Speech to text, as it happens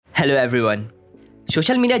Hello everyone.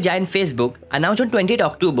 Social media giant Facebook announced on 28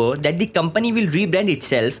 October that the company will rebrand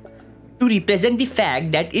itself to represent the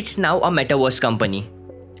fact that it's now a metaverse company.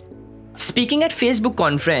 Speaking at Facebook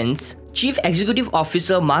conference, Chief Executive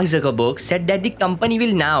Officer Mark Zuckerberg said that the company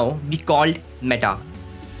will now be called Meta.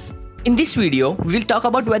 In this video, we will talk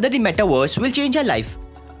about whether the metaverse will change our life,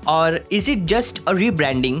 or is it just a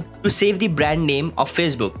rebranding to save the brand name of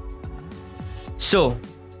Facebook? So,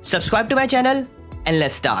 subscribe to my channel and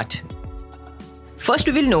let's start. First,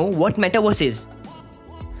 we will know what metaverse is.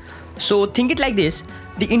 So think it like this,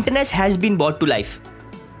 the internet has been brought to life.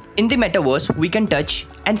 In the metaverse, we can touch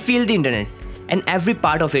and feel the internet, and every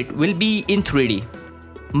part of it will be in 3D.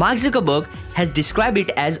 Mark Zuckerberg has described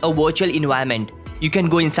it as a virtual environment you can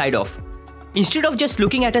go inside of. Instead of just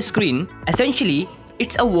looking at a screen, essentially,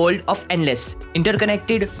 it's a world of endless,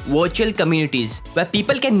 interconnected virtual communities where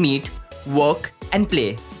people can meet, work, and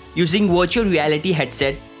play using virtual reality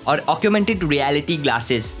headset or augmented reality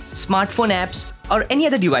glasses, smartphone apps, or any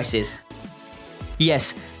other devices.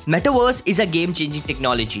 Yes, metaverse is a game-changing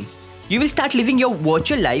technology. You will start living your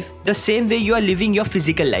virtual life the same way you are living your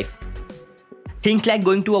physical life. Things like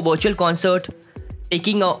going to a virtual concert,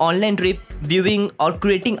 taking an online trip, viewing or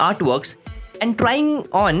creating artworks, and trying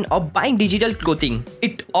on or buying digital clothing.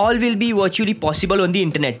 It all will be virtually possible on the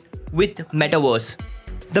internet with metaverse.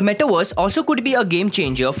 The metaverse also could be a game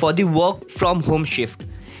changer for the work from home shift.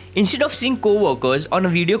 Instead of seeing co-workers on a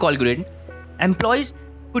video call grid, employees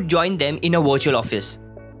could join them in a virtual office.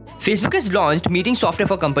 Facebook has launched meeting software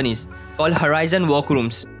for companies called Horizon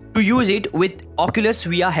Workrooms to use it with Oculus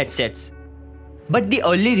VR headsets. But the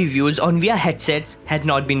early reviews on VR headsets had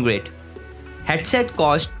not been great. Headset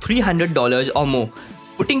cost $300 or more,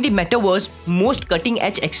 putting the metaverse most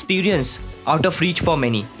cutting-edge experience out of reach for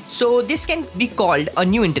many. So this can be called a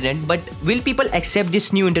new internet, but will people accept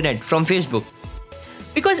this new internet from Facebook?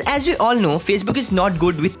 Because as we all know, Facebook is not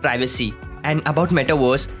good with privacy, and about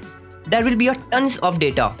metaverse, there will be a tons of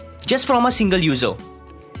data just from a single user.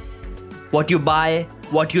 What you buy,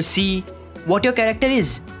 what you see, what your character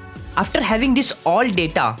is. After having this all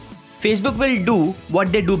data, Facebook will do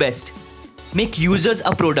what they do best. Make users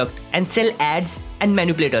a product and sell ads and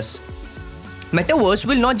manipulate us. Metaverse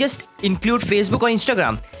will not just include Facebook or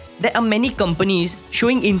Instagram. There are many companies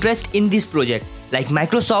showing interest in this project like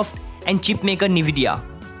Microsoft and chipmaker Nvidia.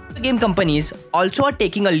 Game companies also are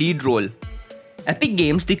taking a lead role. Epic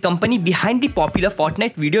Games, the company behind the popular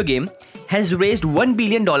Fortnite video game, has raised $1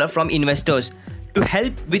 billion from investors to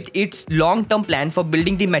help with its long-term plan for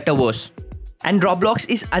building the metaverse. And Roblox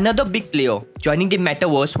is another big player, joining the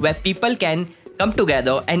metaverse where people can come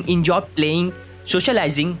together and enjoy playing,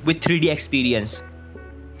 socializing with 3D experience.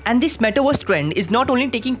 And this metaverse trend is not only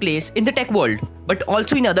taking place in the tech world, but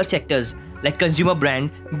also in other sectors like consumer brand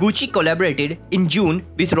Gucci collaborated in June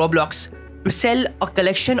with Roblox to sell a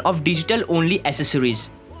collection of digital-only accessories.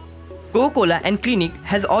 Coca-Cola and Clinique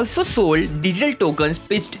has also sold digital tokens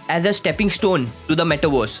pitched as a stepping stone to the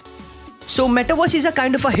metaverse. So metaverse is a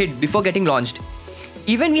kind of a hit before getting launched.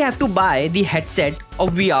 Even we have to buy the headset or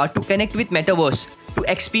VR to connect with metaverse to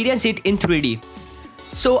experience it in 3D.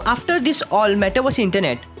 So after this all metaverse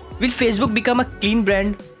internet, will Facebook become a clean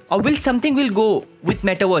brand, or will something will go with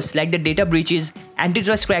metaverse like the data breaches,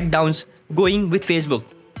 antitrust crackdowns going with Facebook?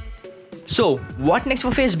 So what next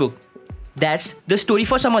for Facebook? That's the story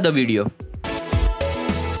for some other video.